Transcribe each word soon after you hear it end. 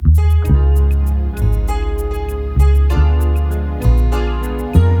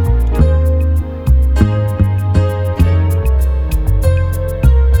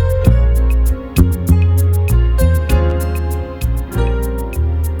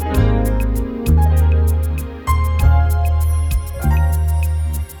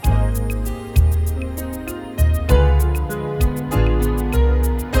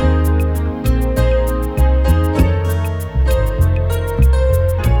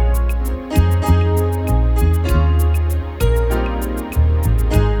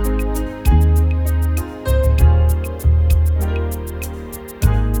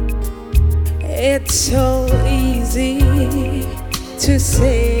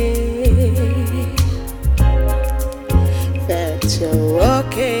you're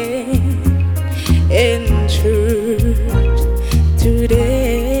walking in truth today.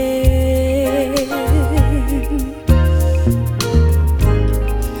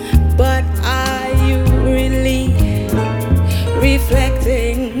 But are you really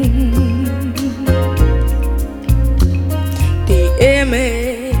reflecting the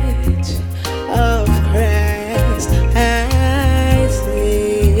image of Christ? I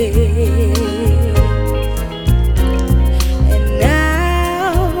see. And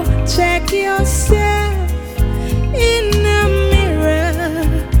now check yourself in the mirror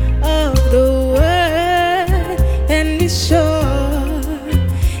of the Word and be sure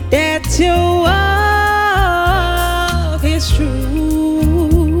that your walk is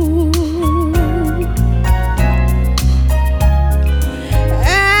true.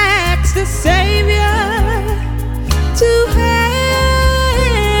 Ask the Savior to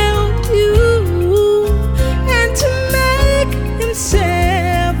help you and to make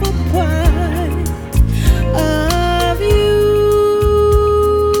Himself a part of you.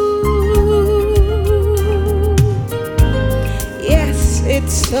 Yes,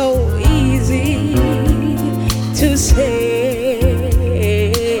 it's so easy to say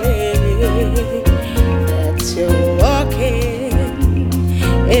that you're walking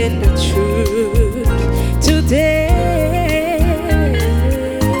in the truth today.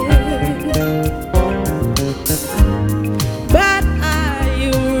 But are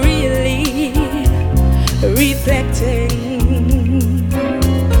you really reflecting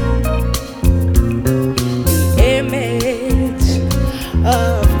the image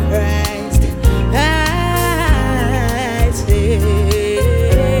of Christ? I say,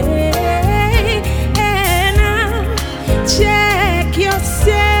 and now check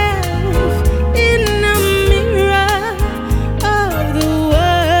yourself in the mirror of the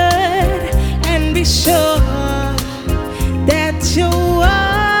Word and be sure that your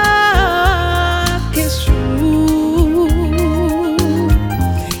walk is true.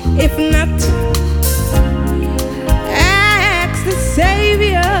 If not, ask the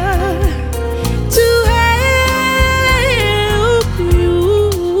Savior to help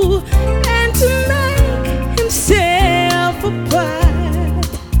you and to make Himself a part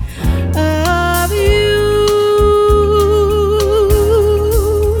of you.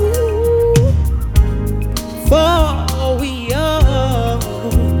 For we all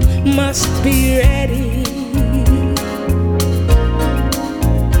must be ready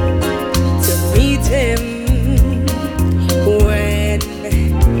to meet Him when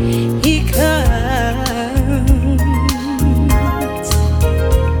He comes,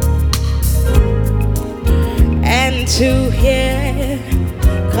 and to hear,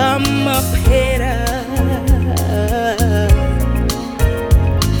 come up hither,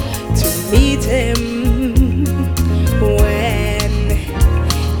 to meet Him when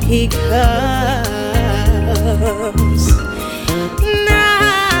He comes.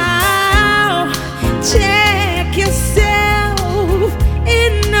 Now check yourself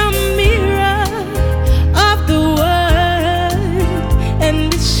in the mirror of the Word and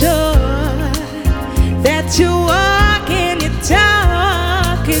be sure that your walk and your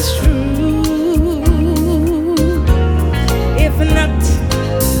talk is true. If not,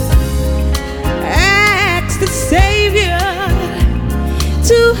 ask the Savior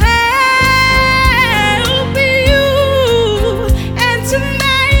to help you and to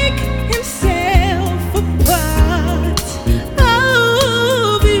make Himself a part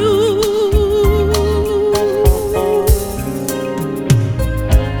of you.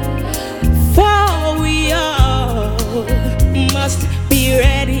 For we all must be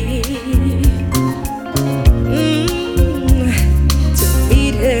ready to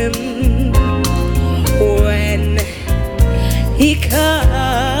meet Him when He comes,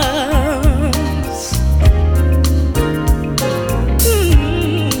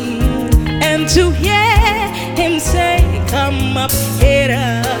 and to hear Him say, come up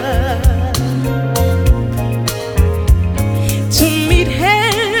hither, to meet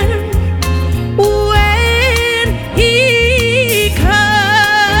Him when He comes.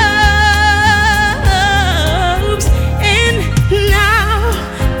 And now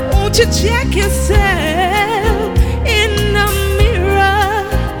won't you check yourself in the mirror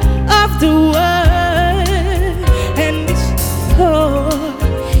of the Word and be sure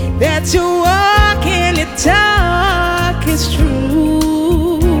that your walk and your talk is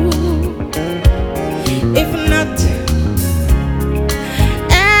true. If not,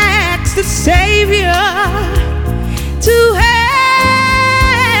 ask the Savior to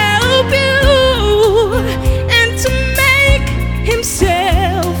help you and to make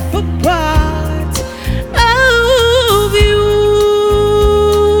Himself a part of you.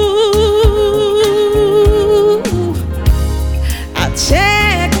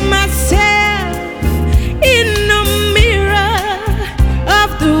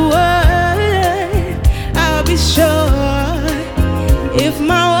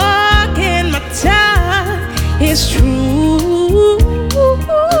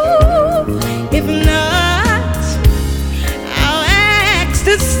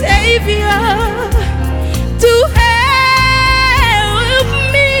 the Savior to help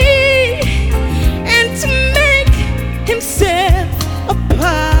me and to make himself a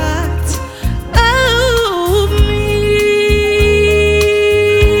part of me.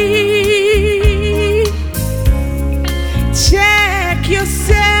 Check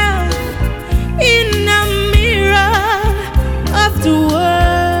yourself in a mirror of the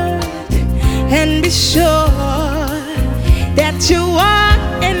Word and be sure that your walk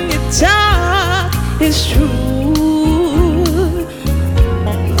and your talk is true.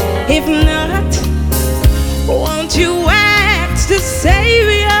 If not, won't you ask the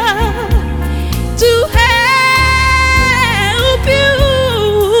Savior to help you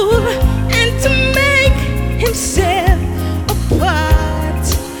and to make himself a part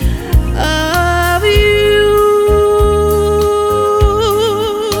of you?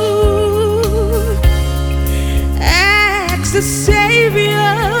 Ask the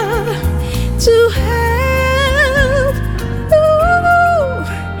Savior to help you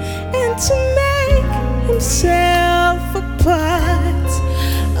and to make himself a part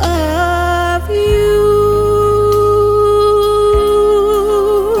of you.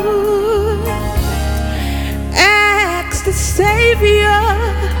 Ask the Savior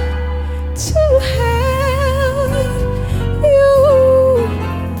to help you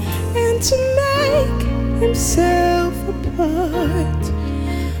and to make himself a part